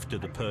after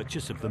the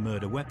purchase of the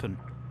murder weapon,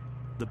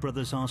 the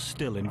brothers are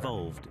still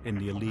involved in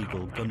the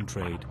illegal gun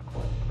trade.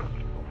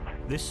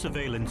 This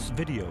surveillance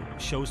video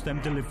shows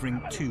them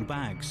delivering 2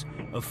 bags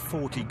of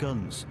 40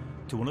 guns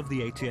to one of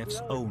the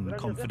ATF's own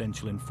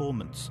confidential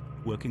informants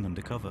working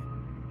undercover.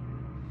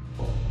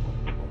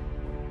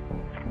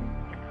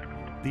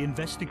 The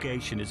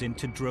investigation is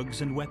into drugs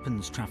and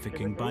weapons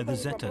trafficking by the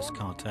Zetas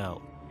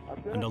cartel,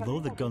 and although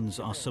the guns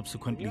are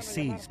subsequently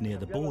seized near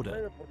the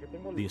border,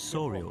 the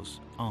Osorios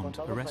aren't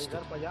arrested.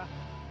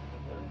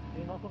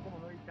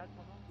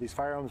 These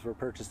firearms were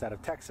purchased out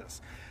of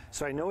Texas,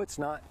 so I know it's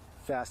not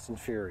Fast and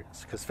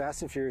Furious, because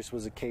Fast and Furious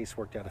was a case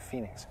worked out of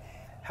Phoenix.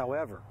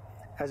 However,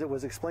 as it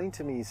was explained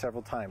to me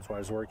several times while I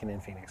was working in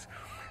Phoenix,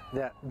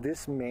 that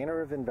this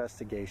manner of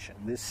investigation,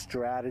 this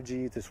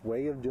strategy, this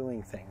way of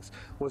doing things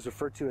was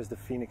referred to as the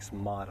Phoenix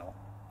model,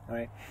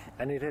 right?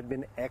 And it had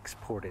been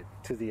exported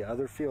to the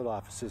other field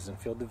offices and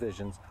field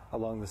divisions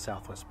along the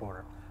southwest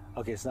border.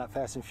 Okay, it's not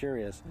Fast and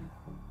Furious,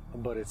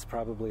 but it's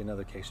probably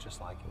another case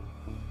just like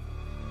it.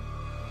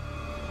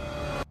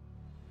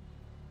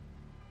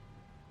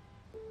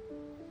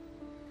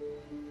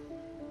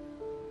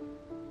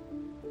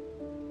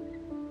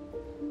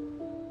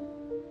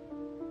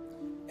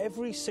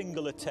 Every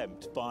single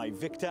attempt by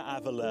Victor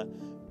Avila,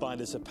 by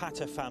the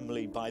Zapata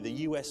family, by the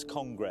US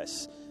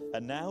Congress,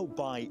 and now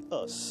by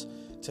us,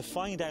 to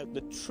find out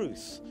the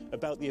truth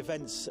about the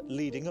events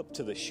leading up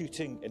to the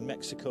shooting in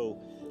Mexico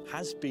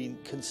has been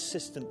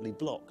consistently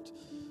blocked.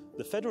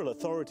 The federal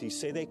authorities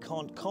say they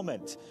can't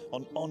comment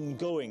on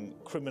ongoing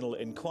criminal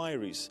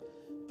inquiries,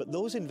 but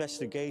those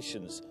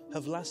investigations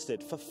have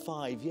lasted for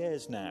 5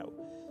 years now,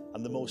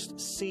 and the most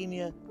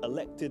senior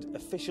elected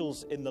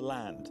officials in the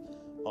land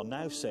are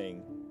now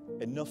saying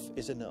enough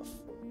is enough.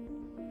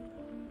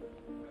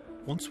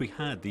 Once we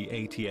had the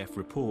ATF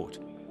report,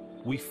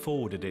 we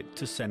forwarded it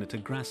to Senator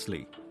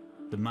Grassley,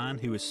 the man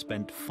who has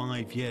spent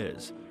 5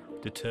 years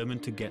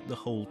determined to get the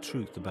whole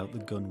truth about the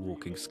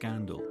gun-walking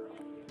scandal.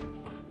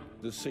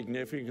 The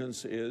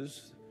significance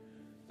is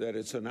that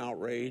it's an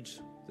outrage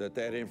that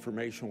that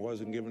information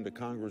wasn't given to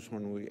Congress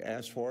when we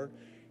asked for it.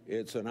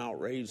 It's an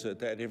outrage that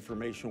that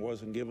information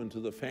wasn't given to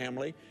the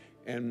family.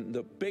 And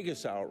the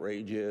biggest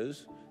outrage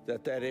is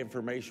that that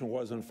information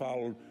wasn't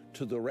followed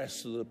to the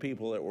rest of the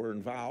people that were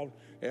involved.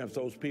 And if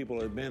those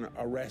people had been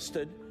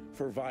arrested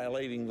for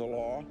violating the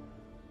law,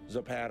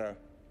 Zapata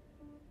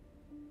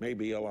may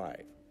be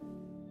alive.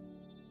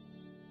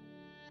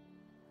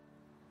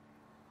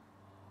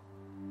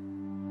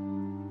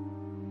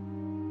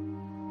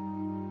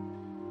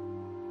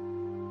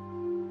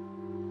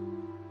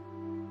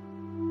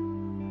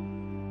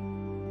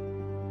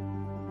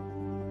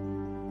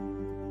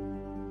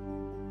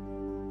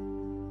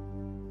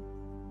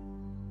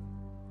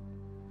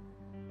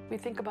 We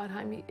think about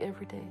Jaime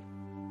every day,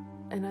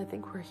 and I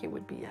think where he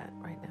would be at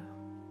right now.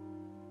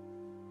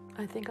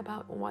 I think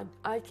about what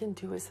I can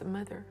do as a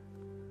mother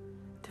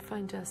to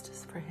find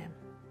justice for him.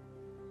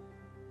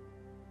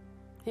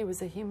 He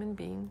was a human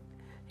being.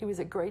 He was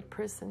a great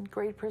person,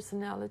 great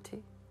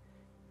personality.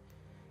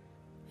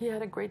 He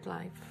had a great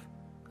life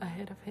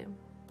ahead of him,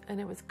 and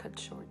it was cut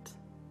short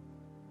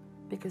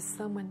because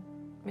someone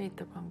made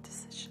the wrong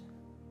decision.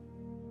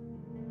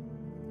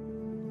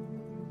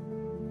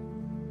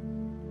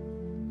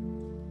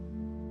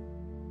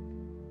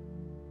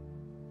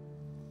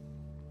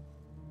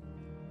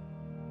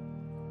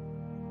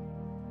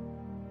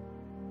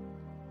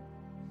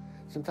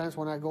 Sometimes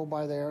when I go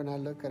by there and I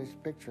look at his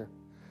picture,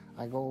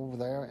 I go over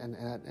there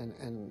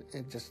and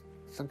it just,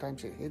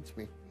 sometimes it hits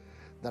me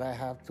that I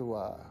have to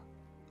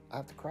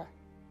cry.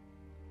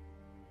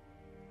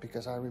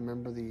 Because I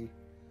remember the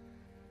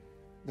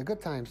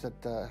good times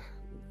that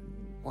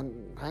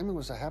when Jaime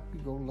was a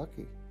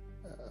happy-go-lucky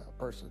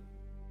person.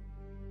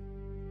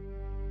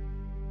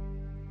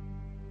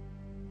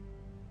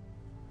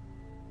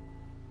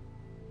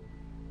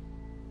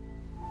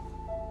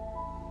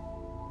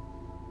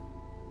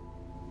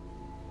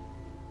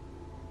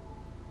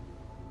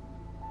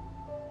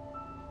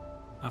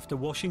 After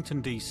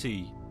Washington,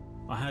 D.C.,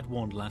 I had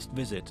one last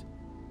visit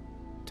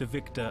to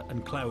Victor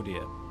and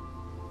Claudia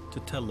to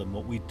tell them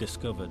what we'd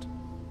discovered.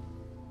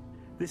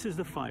 This is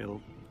the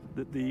file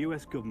that the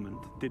US government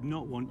did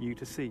not want you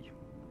to see.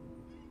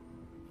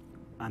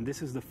 And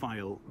this is the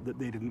file that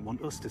they didn't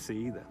want us to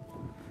see either.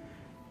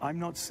 I'm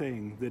not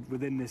saying that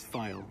within this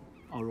file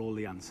are all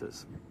the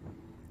answers,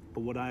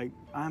 but what I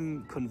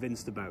am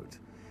convinced about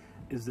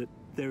is that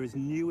there is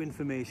new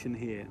information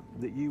here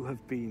that you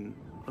have been,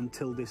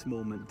 until this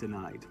moment,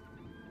 denied.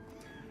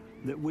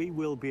 That we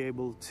will be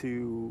able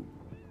to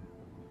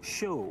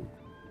show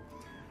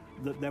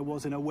that there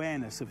was an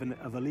awareness of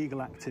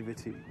illegal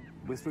activity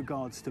with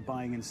regards to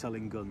buying and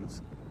selling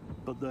guns,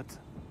 but that,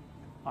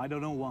 I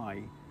don't know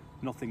why,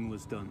 nothing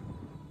was done.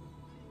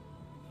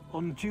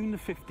 On June the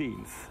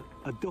 15th,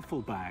 a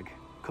duffel bag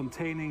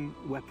containing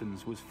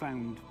weapons was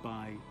found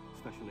by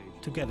special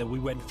agents. Together we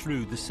went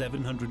through the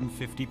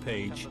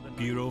 750-page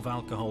Bureau of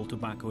Alcohol,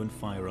 Tobacco and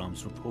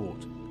Firearms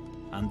report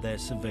and their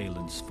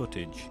surveillance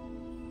footage.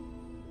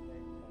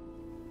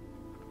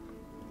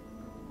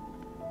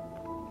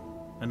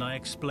 And I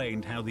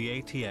explained how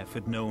the ATF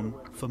had known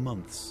for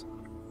months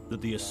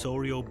that the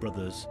Osorio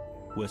brothers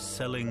were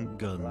selling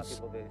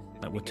guns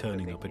that were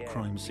turning up at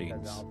crime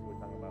scenes.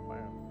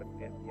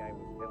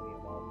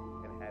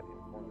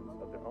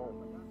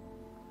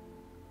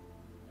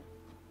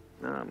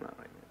 No, I'm not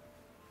like that.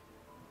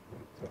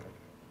 Sorry.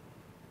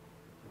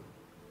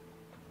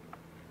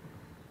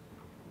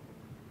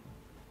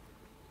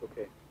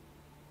 Okay.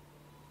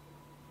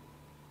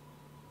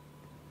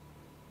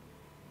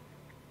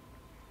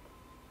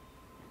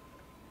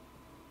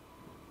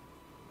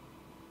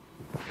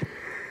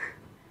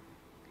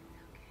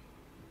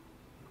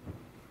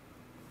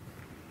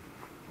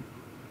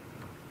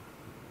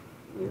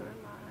 You're alive,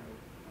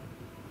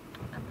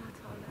 and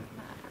that's all that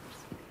matters.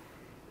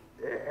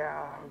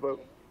 Yeah, but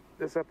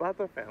it's about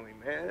the family,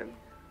 man.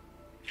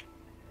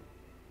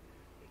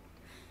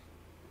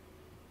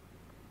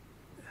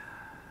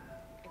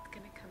 It's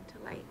gonna come to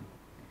light.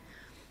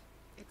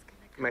 It's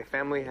gonna come My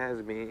family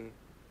has me.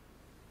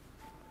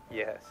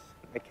 Yes,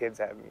 my kids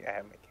have me. I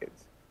have my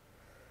kids.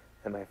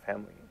 And my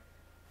family.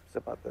 It's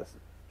about this.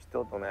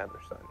 Still don't have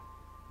their son.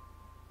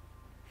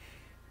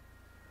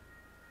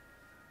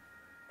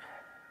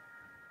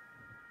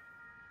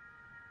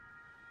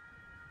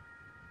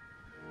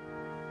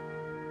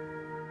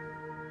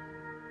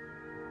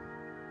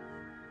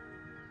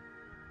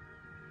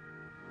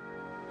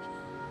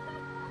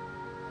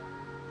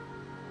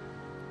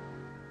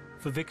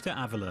 For Victor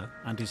Avila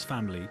and his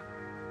family,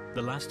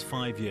 the last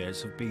 5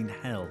 years have been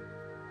hell.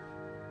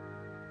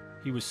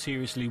 He was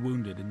seriously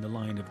wounded in the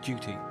line of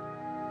duty,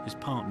 his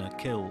partner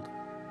killed.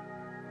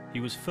 He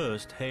was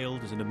first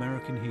hailed as an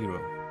American hero,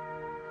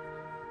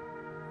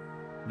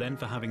 then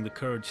for having the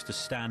courage to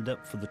stand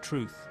up for the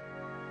truth,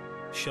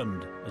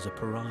 shunned as a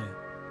pariah.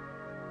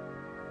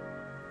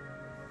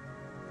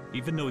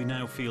 Even though he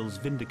now feels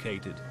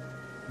vindicated,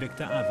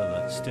 Victor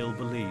Avila still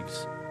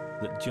believes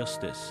that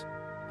justice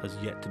has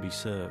yet to be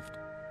served.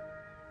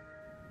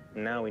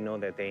 Now we know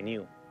that they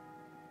knew.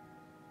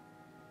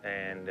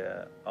 And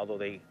although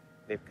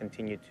they've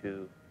continued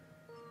to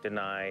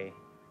deny,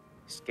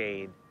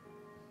 skate,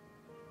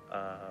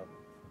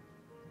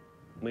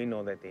 we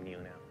know that they knew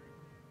now.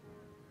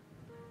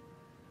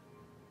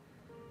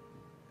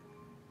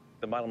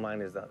 The bottom line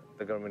is that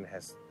the government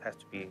has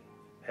to be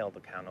held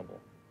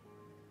accountable.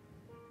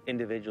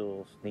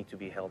 Individuals need to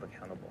be held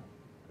accountable.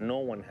 No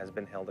one has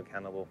been held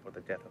accountable for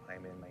the death of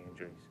Jaime and my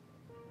injuries.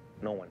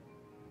 No one.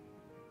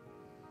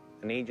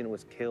 An agent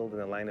was killed in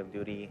the line of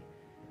duty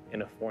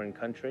in a foreign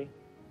country,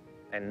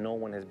 and no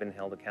one has been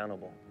held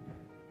accountable.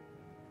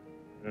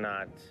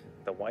 Not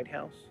the White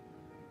House,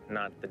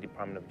 not the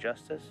Department of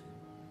Justice,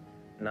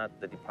 not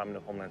the Department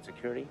of Homeland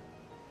Security,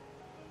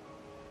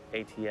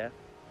 ATF.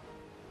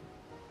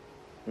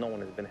 No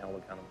one has been held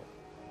accountable.